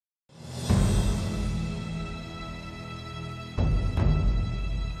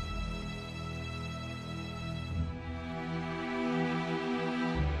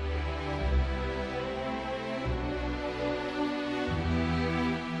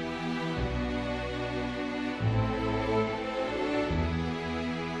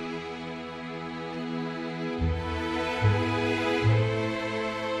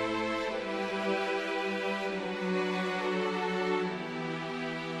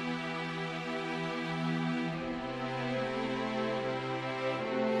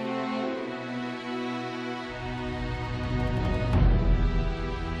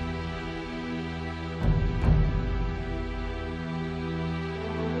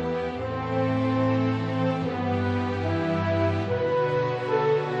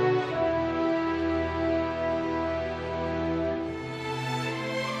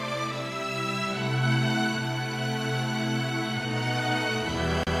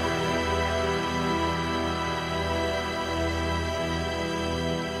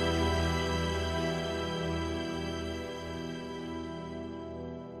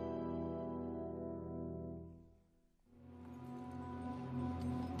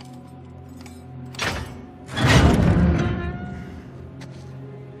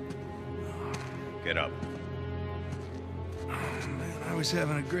Get up. Oh, man, I was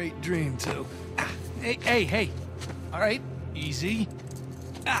having a great dream, too. Hey. All right, easy.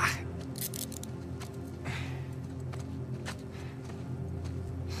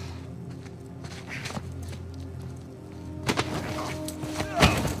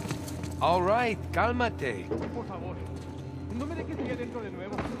 All right, cálmate. Por favor, no me dejes ir adentro de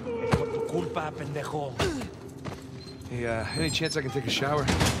nuevo. Por tu culpa, pendejo. Hey, any chance I can take a shower?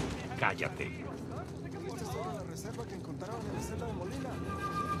 Cállate.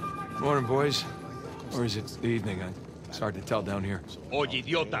 Morning, boys. Or is it the evening? It's hard to tell down here. Oye,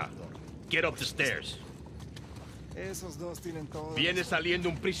 idiota. Get up the stairs. Viene saliendo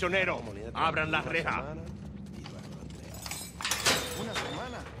un prisionero. Abran la reja.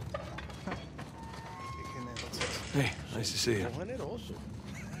 Hey, nice to see you.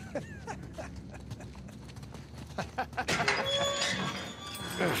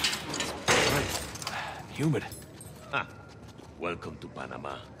 Humid. Welcome to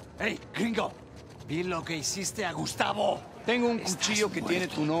Panama. Hey, gringo. Vi lo que hiciste a Gustavo. Tengo un cuchillo que tiene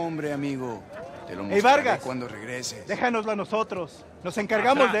tu nombre, amigo. Te lo mostraré Vargas, cuando regreses. Déjanoslo a nosotros. Nos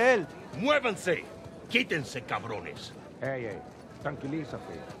encargamos de él. ¡Muévanse! ¡Quítense, cabrones! Hey,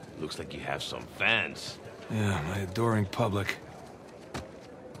 tranquilízate. Looks like you have some fans. Yeah, my adoring public.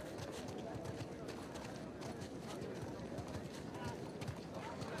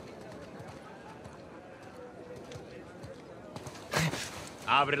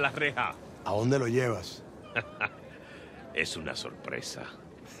 Abre la reja. ¿A dónde lo llevas? Es una sorpresa.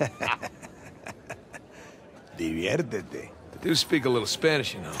 Diviértete. I do speak a little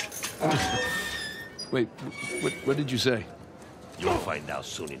Spanish, you know. Wait, what did you say? You'll find out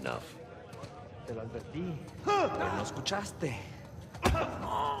soon enough. Te lo advertí. Pero no escuchaste.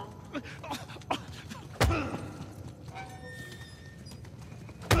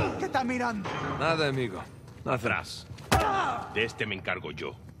 ¿Qué está mirando? Nada, amigo. Nothing. Atrás. De este me encargo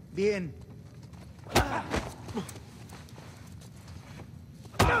yo. Bien.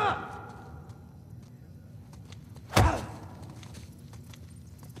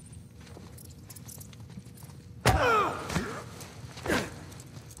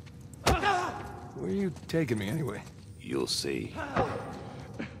 Where are you taking me, anyway? You'll see.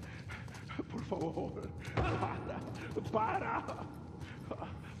 Por favor. Para.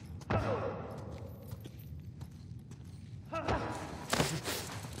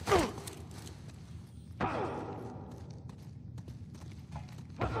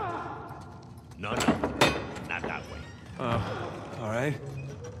 No, not that way. All right.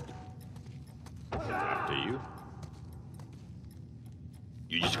 After you.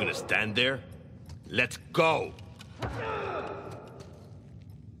 You're just gonna stand there? Let's go!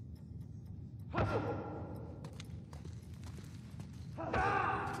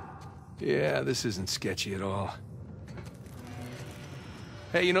 Yeah, this isn't sketchy at all.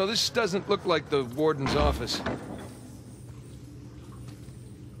 Hey, you know, this doesn't look like the warden's office.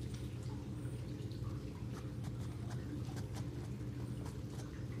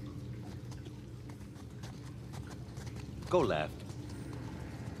 Go left.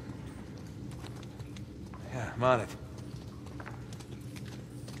 Yeah, I'm on it.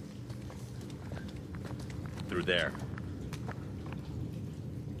 Through there.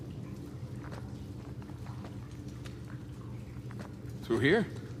 Through here?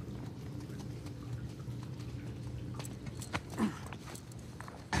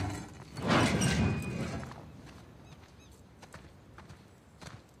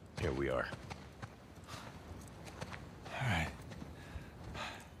 Here we are. All right.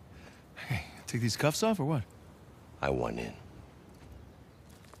 Hey, take these cuffs off or what? I want in.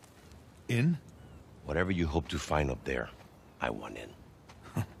 In? Whatever you hope to find up there, I want in.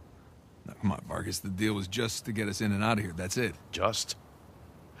 Now, come on, Vargas. The deal was just to get us in and out of here. That's it. Just?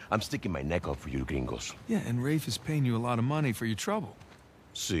 I'm sticking my neck out for you gringos. Yeah, and Rafe is paying you a lot of money for your trouble.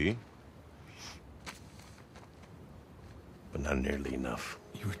 See? But not nearly enough.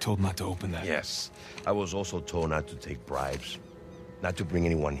 You were told not to open that. Yes. I was also told not to take bribes, not to bring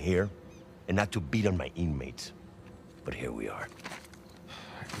anyone here, and not to beat on my inmates. But here we are.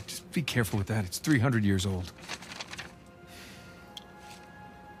 Just be careful with that. It's 300 years old.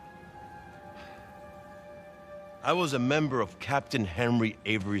 I was a member of Captain Henry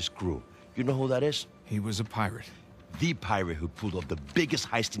Avery's crew. You know who that is? He was a pirate. The pirate who pulled off the biggest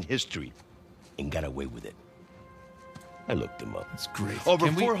heist in history and got away with it. I looked him up. That's great. Over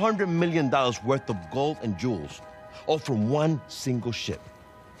Can we- $400 million worth of gold and jewels, all from one single ship.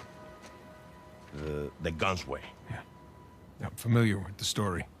 The Gunsway. Yeah. I'm familiar with the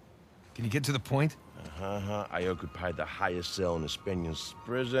story. Can you get to the point? I occupied the highest cell in the Spaniards'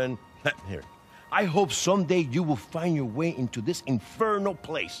 prison. Here, I hope someday you will find your way into this infernal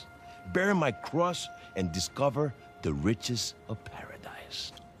place, bear my cross, and discover the riches of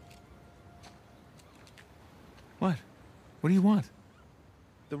paradise. What? What do you want?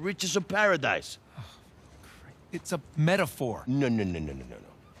 The riches of paradise. It's a metaphor. No.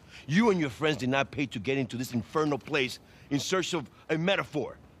 You and your friends did not pay to get into this infernal place in search of a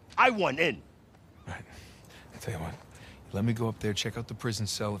metaphor. I want in. All right. I tell you what. Let me go up there, check out the prison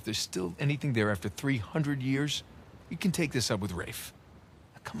cell. If there's still anything there after 300 years, you can take this up with Rafe.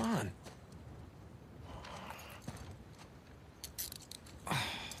 Now, come on.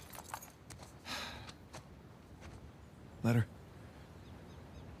 Letter.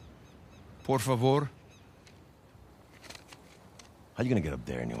 Por favor. How you gonna get up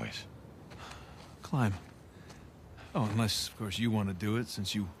there anyways? Climb. Oh, unless, of course, you want to do it,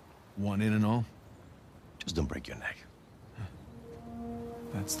 since you want in and all. Just don't break your neck.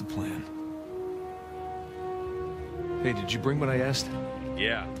 That's the plan. Hey, did you bring what I asked?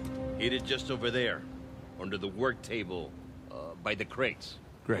 Yeah. Hid it just over there. Under the work table. By the crates.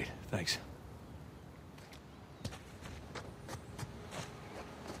 Great, thanks.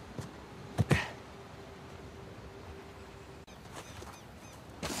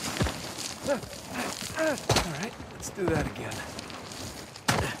 All right, let's do that again.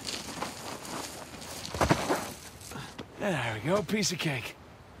 There we go, piece of cake.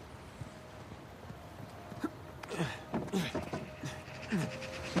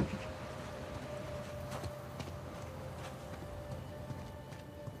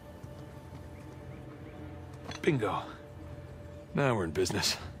 Bingo. Now we're in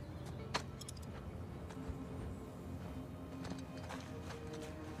business.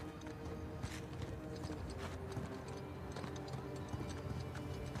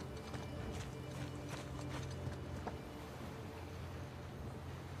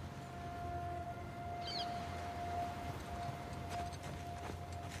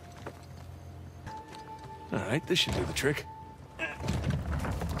 All right, this should do the trick.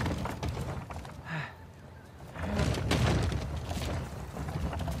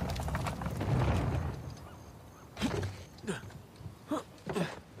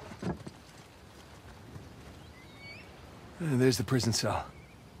 There's the prison cell.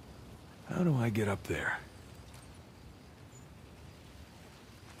 How do I get up there?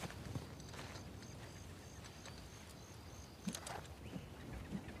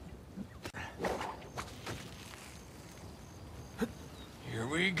 Here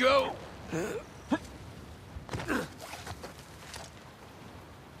we go.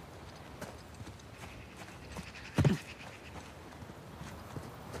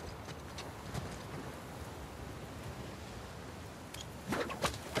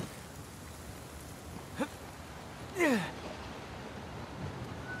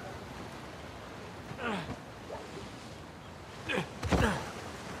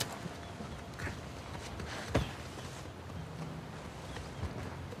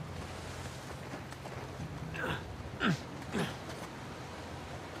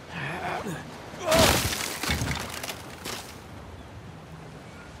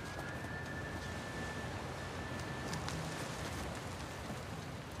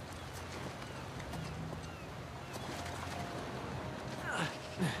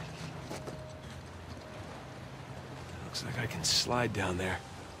 Looks like I can slide down there.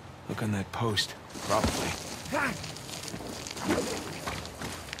 Look on that post. Probably.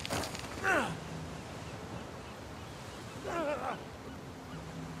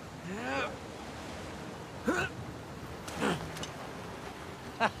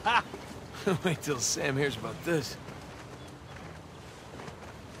 Wait till Sam hears about this.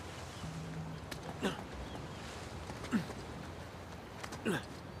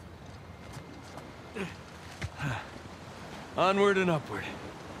 Onward and upward.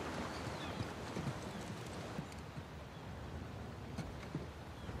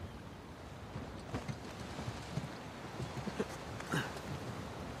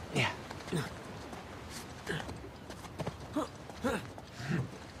 Yeah.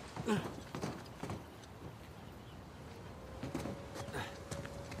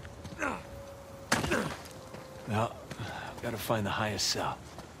 Well, I've got to find the highest cell.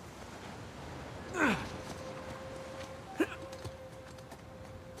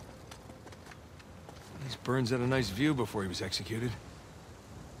 Burns had a nice view before he was executed.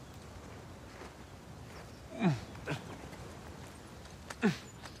 Not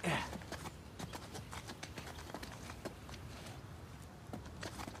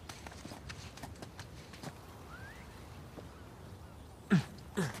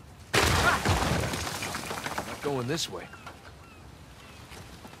going this way.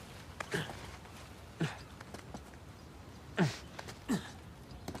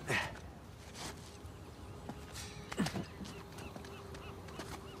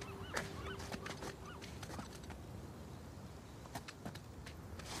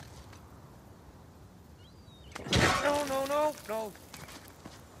 no.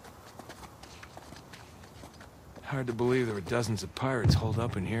 Hard to believe there were dozens of pirates holed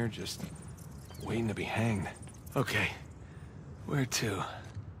up in here, just waiting to be hanged. Okay, where to?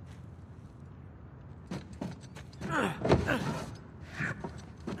 I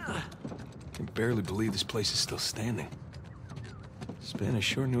can barely believe this place is still standing. Spanish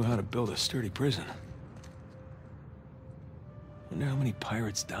sure knew how to build a sturdy prison. Wonder how many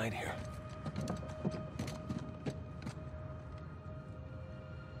pirates died here.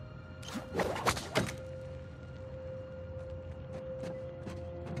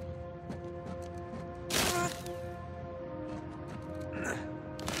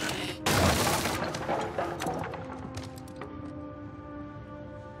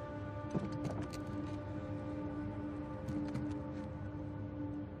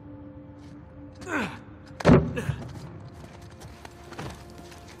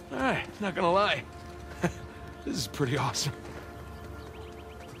 Alright, not gonna lie. This is pretty awesome.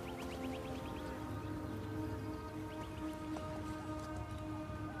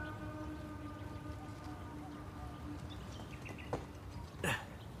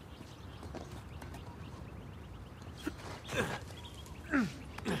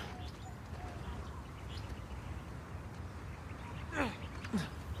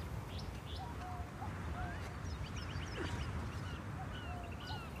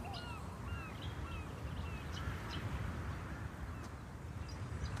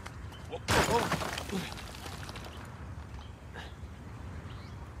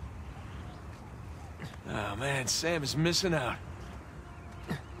 Oh man, Sam is missing out.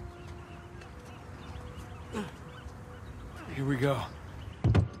 Here we go.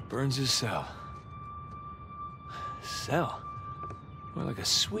 Burns' cell. Cell? More like a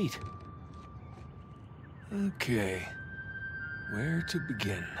suite. Okay. Where to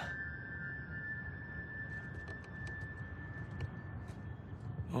begin?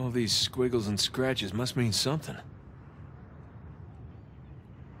 All these squiggles and scratches must mean something.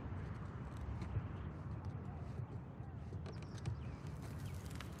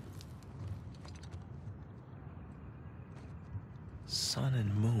 Sun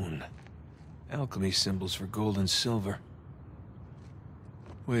and moon. Alchemy symbols for gold and silver.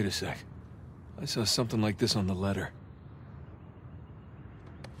 Wait a sec. I saw something like this on the letter.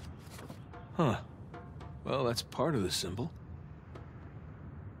 Huh. Well, that's part of the symbol.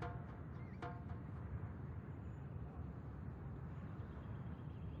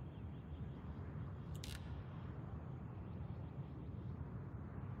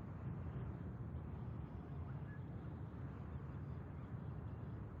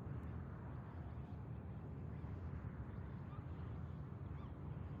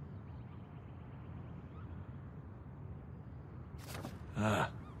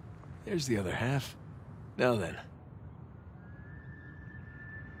 Ah, there's the other half. Now then.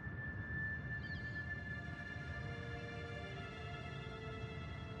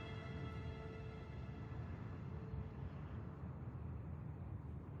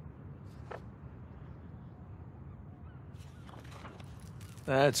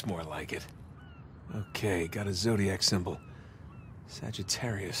 That's more like it. Okay, got a zodiac symbol.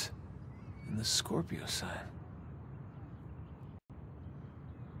 Sagittarius. And the Scorpio sign.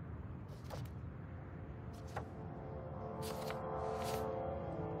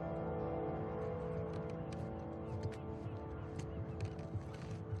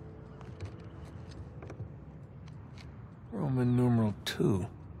 Roman numeral 2.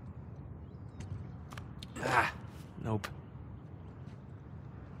 Ah, nope.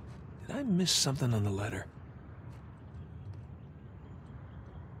 Did I miss something on the letter?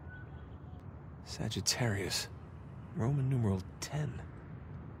 Sagittarius. Roman numeral 10.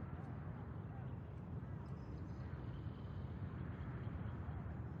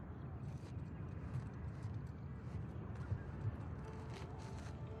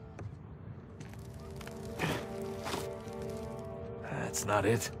 That's not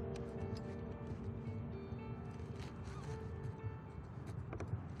it.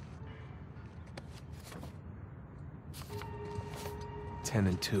 Ten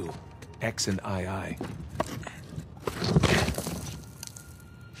and 2. X and II.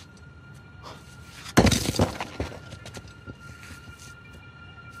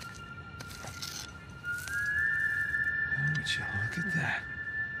 Would you look at that?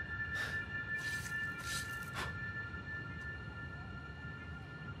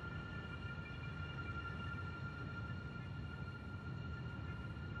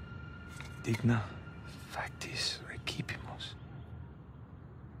 Digna factis recipimus.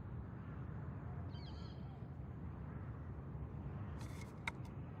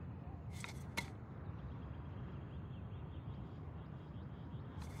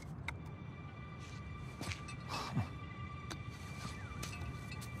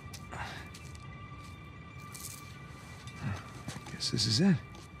 Guess this is it. All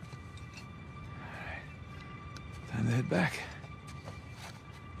right. Time to head back.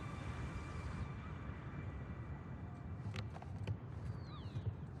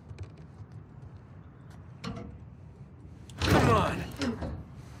 Come on!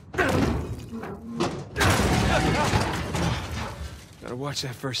 Gotta watch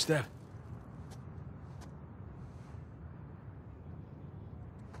that first step.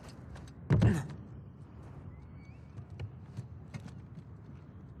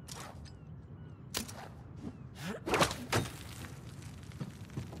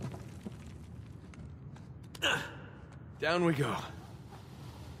 Down we go.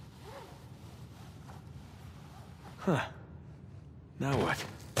 Huh. Now what?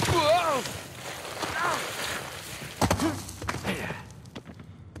 Whoa!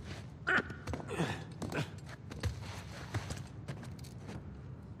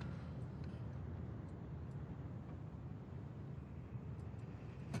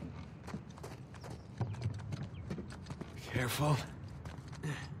 Careful.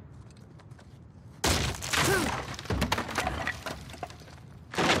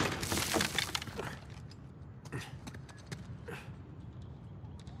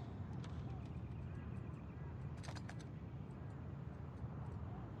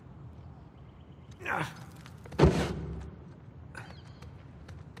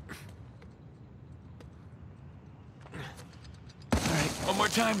 One more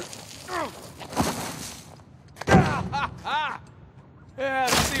time. Yeah,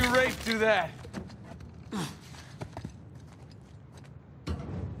 let's see Rafe do that.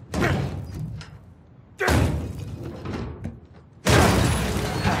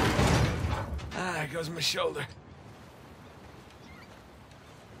 There goes my shoulder.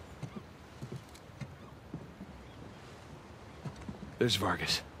 There's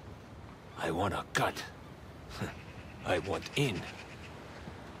Vargas. I want a cut. I want in.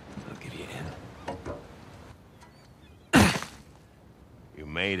 I'll give you in. You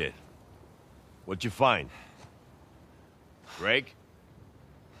made it. What'd you find? Greg?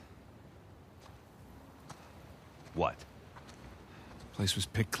 What? Place was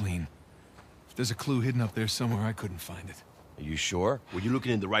picked clean. If there's a clue hidden up there somewhere, I couldn't find it. Are you sure? Were you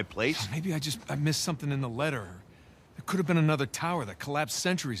looking in the right place? Maybe I missed something in the letter. There could have been another tower that collapsed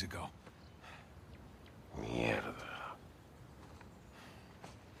centuries ago. Mierda.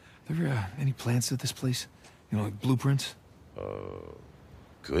 There any plans to this place? You know, like blueprints?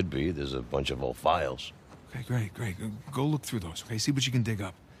 Could be. There's a bunch of old files. Okay, great. Go look through those, okay? See what you can dig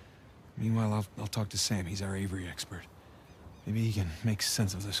up. Meanwhile, I'll talk to Sam. He's our Avery expert. Maybe he can make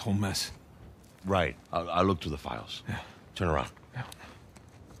sense of this whole mess. Right. I'll look through the files. Yeah. Turn around. Yeah.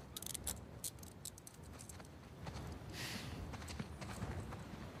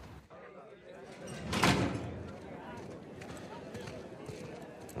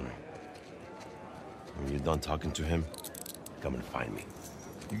 When you're done talking to him, come and find me.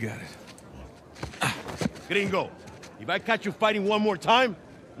 You got it. Gringo, if I catch you fighting one more time,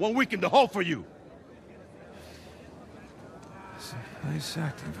 1 week in the hole for you. It's a nice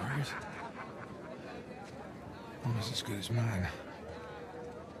acting, Vargas. Almost as good as mine.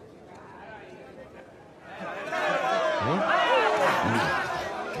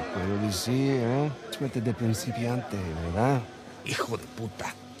 Puedo decir, ¿eh? Suerte de principiante, ¿verdad? Hijo de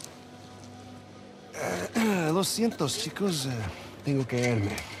puta. Lo siento, chicos. Tengo que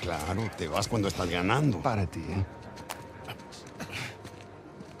irme. Claro, te vas cuando estás ganando. Para ti, ¿eh?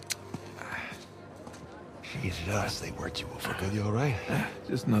 Jesus, they worked you over good. You all right?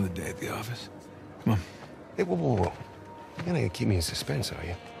 Just another day at the office. Come on. Hey, whoa. You're gonna keep me in suspense, are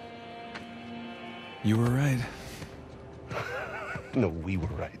you? You were right. No, we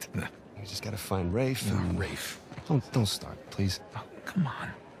were right. No. You just gotta find Rafe. No, Rafe. Don't start, please. Oh, come on.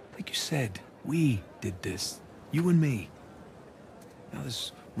 Like you said, we did this. You and me. Now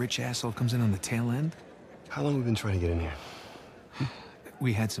this rich asshole comes in on the tail end? How long have we been trying to get in here?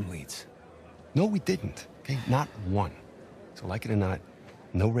 We had some leads. No, we didn't. Okay, not one. So like it or not,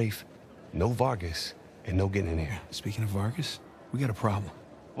 no Rafe, no Vargas, and no getting in here. Speaking of Vargas, we got a problem.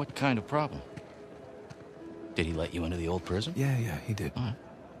 What kind of problem? Did he let you into the old prison? Yeah, he did. All right.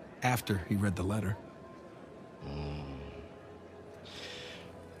 After he read the letter.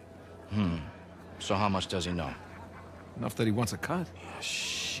 So how much does he know? Enough that he wants a cut.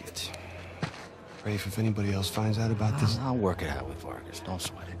 Shit. Rafe, if anybody else finds out about this... I'll work it out with Vargas. Don't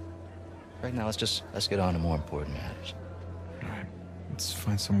sweat it. Right now, let's get on to more important matters. All right. Let's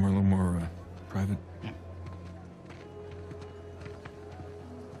find somewhere a little more, private. Yeah.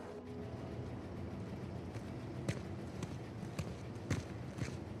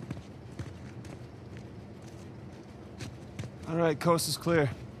 All right, coast is clear.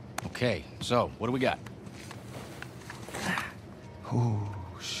 Okay, so, what do we got? Oh,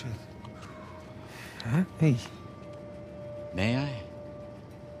 shit. Huh? Hey, May I?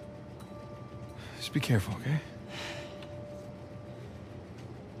 just be careful, okay?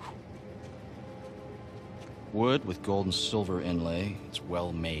 Wood with gold and silver inlay. It's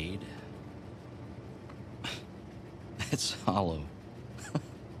well made. It's hollow.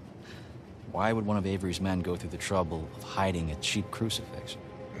 Why would one of Avery's men go through the trouble of hiding a cheap crucifix?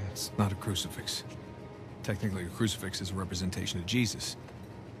 It's not a crucifix. Technically, a crucifix is a representation of Jesus.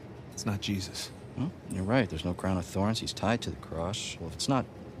 It's not Jesus. You're right, there's no crown of thorns. He's tied to the cross. Well, if it's not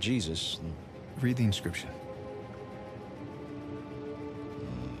Jesus, then... Read the inscription.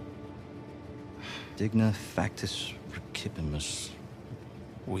 Digna factus recipimus.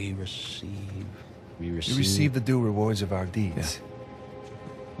 We receive... We receive the due rewards of our deeds.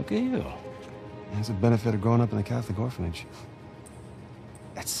 Look at you. That's the benefit of growing up in a Catholic orphanage.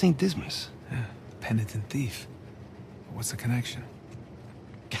 That's St. Dismas. Yeah, penitent thief. What's the connection?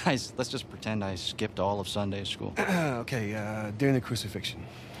 Guys, let's just pretend I skipped all of Sunday school. Okay, during the crucifixion,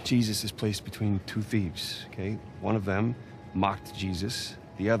 Jesus is placed between two thieves, okay? One of them mocked Jesus.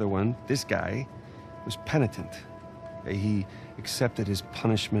 The other one, this guy, was penitent. Okay? He accepted his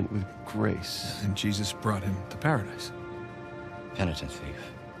punishment with grace. And Jesus brought him to paradise. Penitent thief.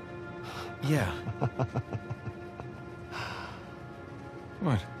 Yeah.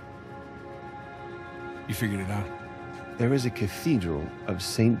 What? You figured it out? There is a cathedral of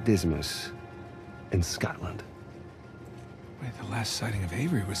St. Dismas in Scotland. Wait, the last sighting of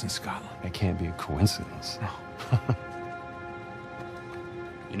Avery was in Scotland. That can't be a coincidence. No.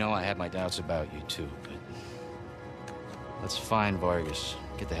 You know, I had my doubts about you too, but... Let's find Vargas.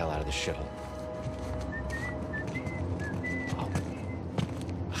 Get the hell out of this shithole.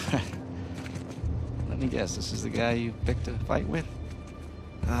 Let me guess, this is the guy you picked a fight with?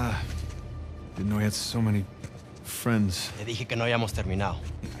 Didn't know he had so many friends. Te dije que no hayamos terminado.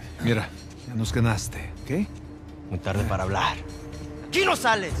 Mira, ya nos ganaste, ¿ok? Muy tarde para hablar. ¡Aquí no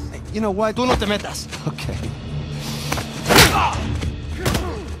sales! Hey, you know what? Tú no te metas. Okay.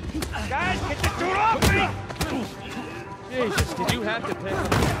 Guys, get the dude off me! Jesus, did you have to pick him to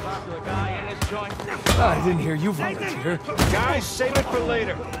talk to a guy in this joint? I didn't hear you volunteer. Guys, save it for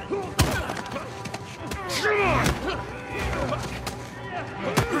later. Come on!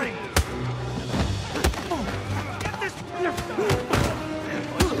 Get this...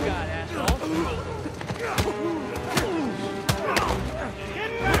 What you got, asshole?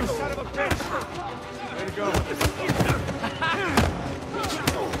 Get back, son of a bitch! Way to go.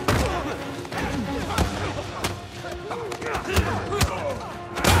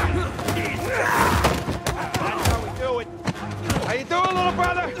 That's how we do it. How you doing, little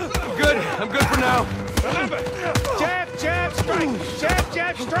brother? Good. I'm good for now. Remember, jab, jab, strike. Jab,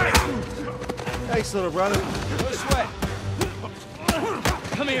 jab, strike. Thanks, little brother. No sweat.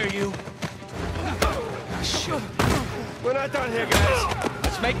 Come here, you. Shit. We're not done here, guys.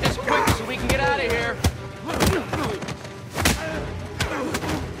 Let's make this quick so we can get out of here.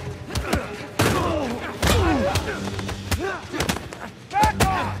 Back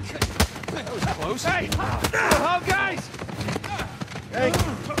off! That was close. Hey! Hello, guys! Hey.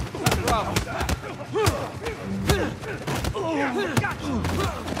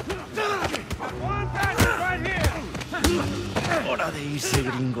 One bastard right here! Hora de irse,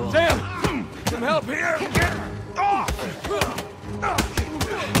 gringo. Sam! Some help here! Get off!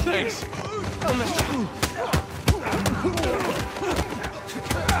 Thanks.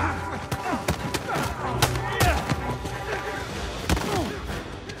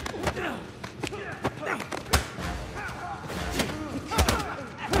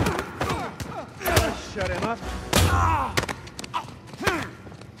 Shut him up.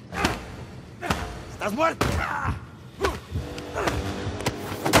 ¿Estás muerto?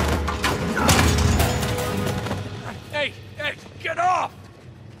 Hey, hey, get off!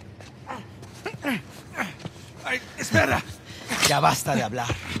 Ay, espera. Ya basta de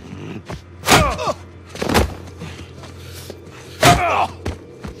hablar.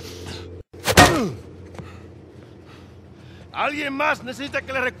 Alguien más necesita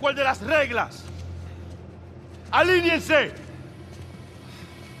que le recuerde las reglas. ¡Alíñense!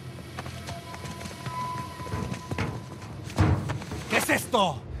 ¿Qué es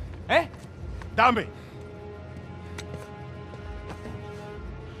esto? ¿Eh? Dame.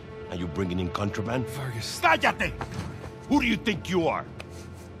 Are you bringing in contraband? Vargas. ¡Cállate! Who do you think you are?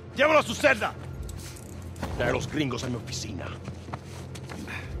 Llévalo a su celda. Trae a los gringos a mi oficina.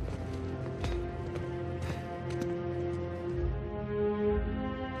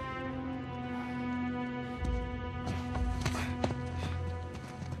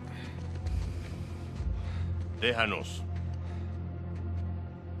 Déjanos.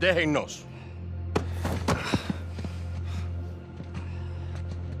 Déjennos.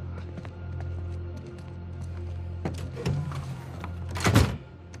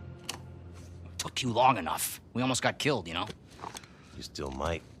 Took you long enough. We almost got killed, you know? You still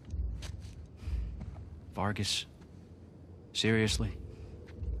might. Vargas? Seriously?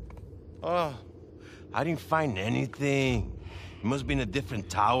 Oh, I didn't find anything. It must be in a different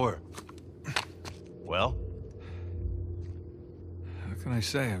tower. Well? What can I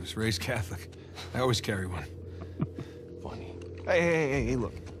say? I was raised Catholic. I always carry one. Funny. Hey,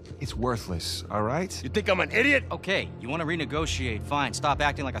 look. It's worthless, all right? You think I'm an idiot? Okay, you want to renegotiate? Fine. Stop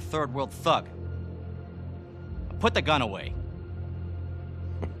acting like a third world thug. Put the gun away.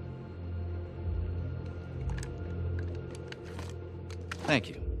 Thank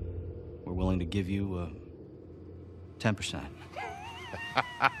you. We're willing to give you 10%.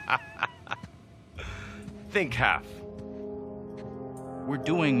 Think half. We're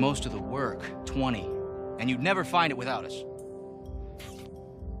doing most of the work, 20, and you'd never find it without us.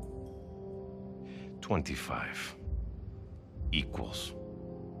 25 equals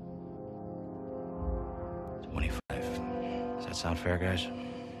 25. Does that sound fair, guys?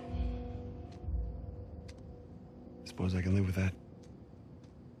 Suppose I can live with that.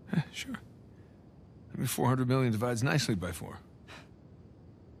 Sure. I mean, 400 million divides nicely by 4.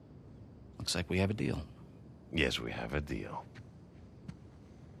 Looks like we have a deal. Yes, we have a deal.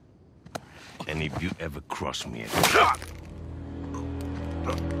 And if you ever cross me again...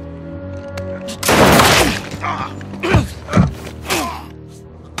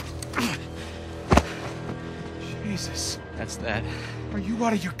 Jesus. That's that. Are you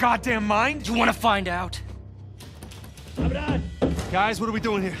out of your goddamn mind? You want to find out? Guys, what are we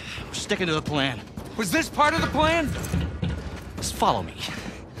doing here? We're sticking to the plan. Was this part of the plan? Just follow me.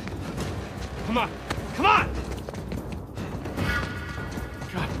 Come on! Come on!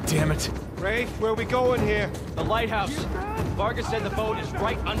 God damn it. Rafe, where are we going here? The lighthouse. Vargas said the boat is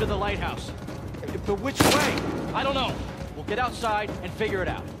right under the lighthouse. But which way? I don't know. We'll get outside and figure it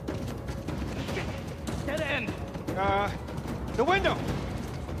out. Dead end. The window!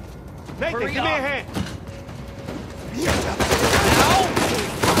 Nathan, Hurry give me a up. hand! Now!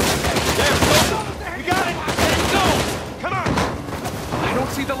 There, go! You got it! Let's go! Come on! I don't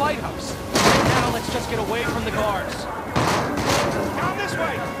see the lighthouse. Now let's just get away from the guards. Down this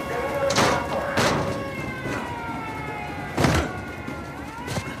way!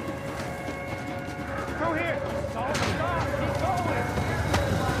 Through here! Keep going.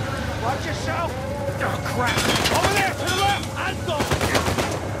 Watch yourself! Oh, crap. Over there, to the left! Alto!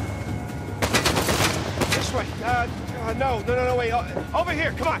 This way. No, wait. Over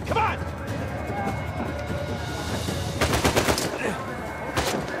here, come on, come on!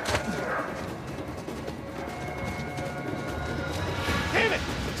 Damn it!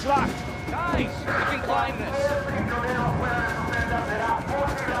 It's locked. Guys, we can climb this.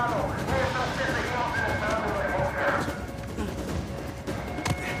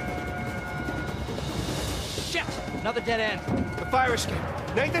 Shit! Another dead end. The fire escape.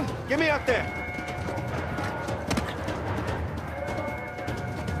 Nathan, get me out there.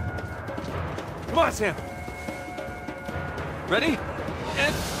 Come on, Sam. Ready?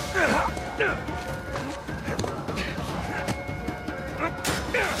 And...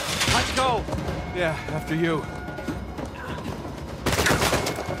 Let's go. Yeah, after you.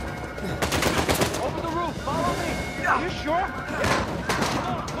 Over the roof. Follow me. Are you sure?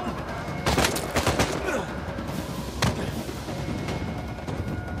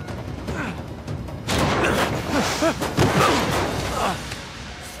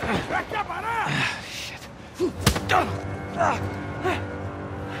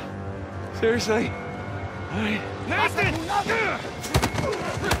 Seriously? Nathan!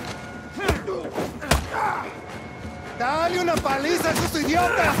 Dale una paliza a esos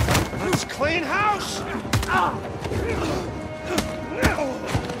idiotas. Let's clean house! All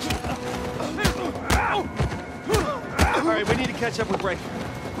right, we need to catch up with Ray.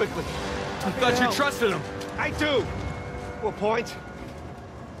 Quickly. I thought you trusted him. I do. To a point.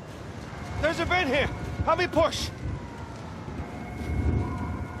 There's a vent here. Help me push.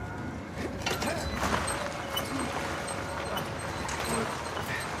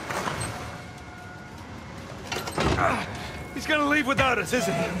 He's gonna leave without us,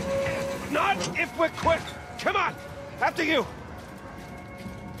 isn't he? Not if we're quick. Come on. After you.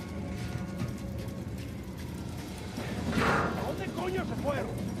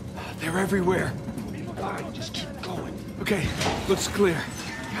 They're everywhere. All right, just keep going. Okay, looks clear.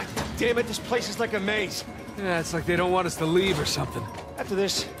 God damn it, this place is like a maze. Yeah, it's like they don't want us to leave or something. After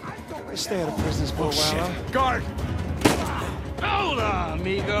this, Just stay out of prisons for a while, huh? Guard! Hola,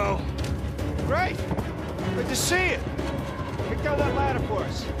 amigo. Great! Good to see you. Kick down that ladder for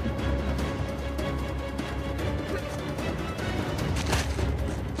us.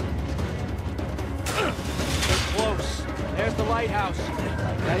 Close. There's the lighthouse.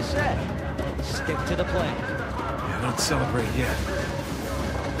 Like I said, stick to the plan. Yeah, don't celebrate yet.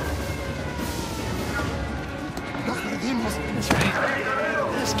 That's right.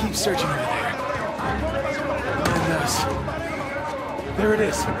 Just keep searching over there. And us. There it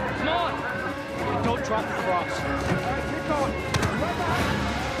is. Come on! And don't drop the cross. Keep going.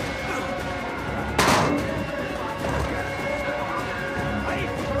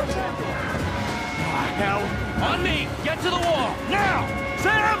 Hell, on me! Get to the wall! Now!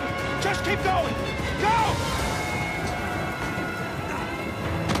 Sam! Just keep going! Go!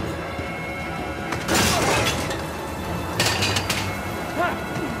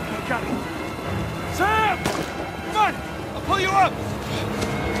 I got it! Sam! Come on! I'll pull you up!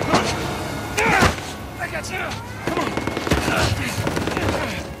 I got you! Come on!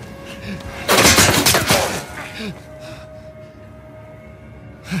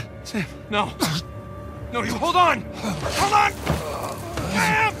 Sam. No! No, you hold on! Hold on!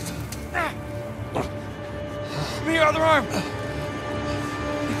 Sam! Give me your other arm!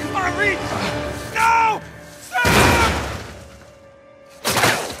 Come on, reach! No! Sam!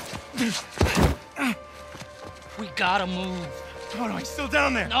 We gotta move. Oh, no, he's still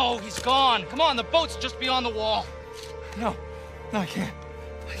down there. No, he's gone. Come on, the boat's just beyond the wall. No, I can't.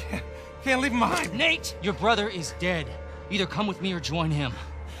 Can't leave him behind. Nate, your brother is dead. Either come with me or join him.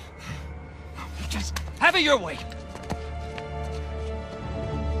 Just have it your way.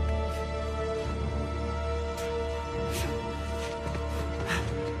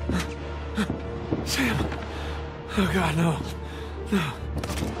 Sam. Oh, God, no. No.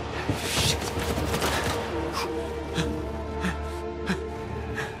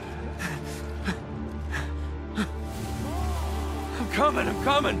 I'm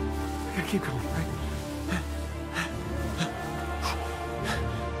coming. Yeah, keep going, right?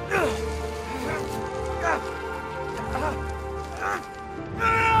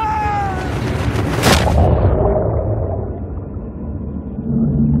 Ah!